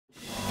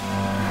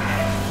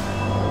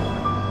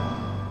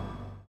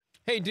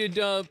Hey,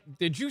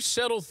 did you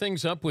settle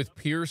things up with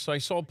Pierce? I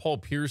saw Paul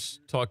Pierce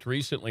talked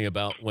recently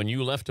about when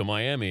you left to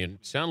Miami, and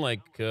it sounded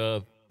like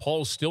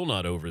Paul's still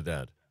not over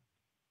that.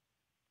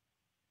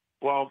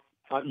 Well,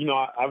 I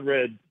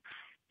read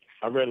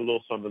a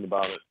little something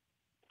about it,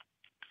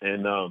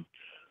 and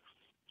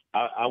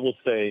I will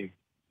say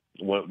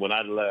when when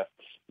I left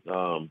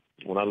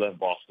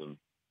Boston,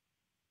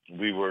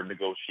 we were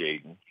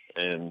negotiating,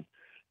 and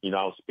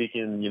I was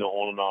speaking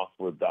on and off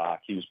with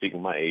Doc. He was speaking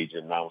with my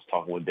agent, and I was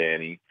talking with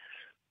Danny.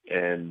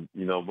 And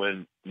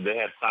when they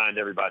had signed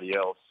everybody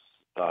else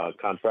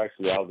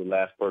contractually, I was the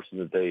last person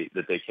that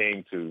they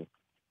came to,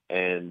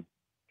 and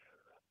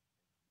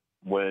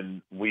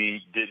when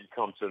we didn't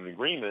come to an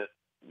agreement,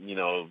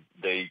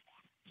 they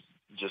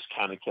just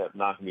kind of kept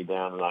knocking me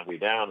down and knocking me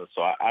down. And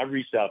so I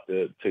reached out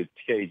to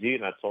KG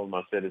and I told him,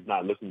 I said, it's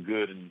not looking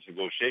good in this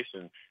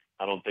negotiation.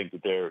 I don't think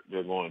that they're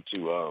going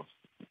to,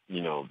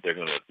 they're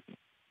going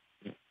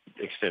to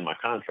extend my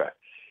contract.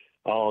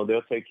 Oh,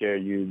 they'll take care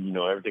of you.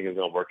 Everything is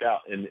going to work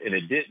out. And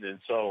it didn't. And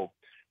so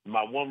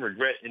my one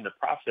regret in the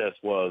process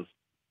was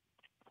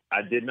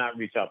I did not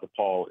reach out to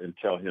Paul and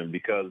tell him,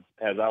 because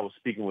as I was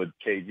speaking with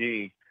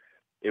KG,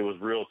 it was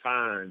real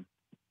time.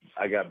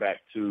 I got back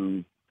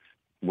to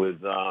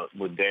with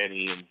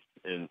Danny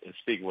and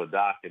speaking with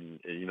Doc, and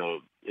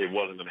it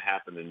wasn't going to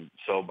happen. And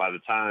so by the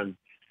time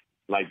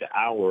like the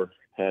hour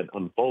had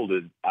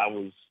unfolded, I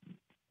was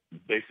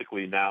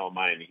basically now in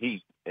Miami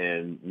Heat,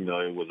 and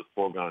it was a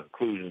foregone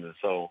conclusion. And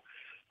so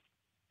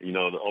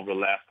over the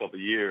last couple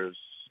of years,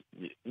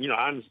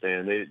 I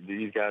understand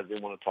these guys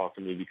didn't want to talk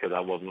to me because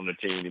I wasn't on the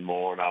team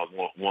anymore, and I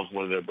was once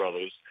one of their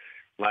brothers.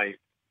 Like,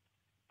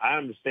 I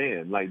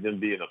understand like them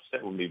being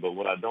upset with me, but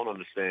what I don't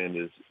understand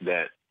is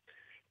that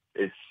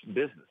it's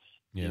business.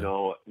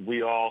 Yeah.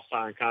 We all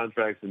sign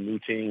contracts and new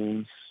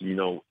teams.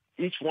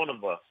 Each one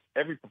of us,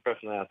 every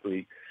professional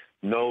athlete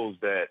knows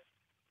that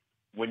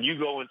when you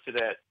go into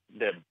that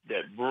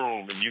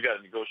room and you got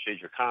to negotiate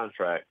your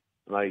contract,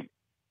 like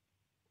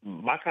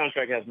my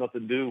contract has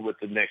nothing to do with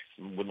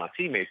with my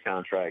teammate's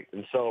contract.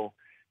 And so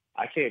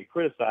I can't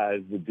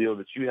criticize the deal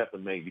that you have to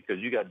make because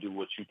you got to do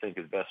what you think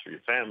is best for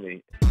your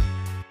family.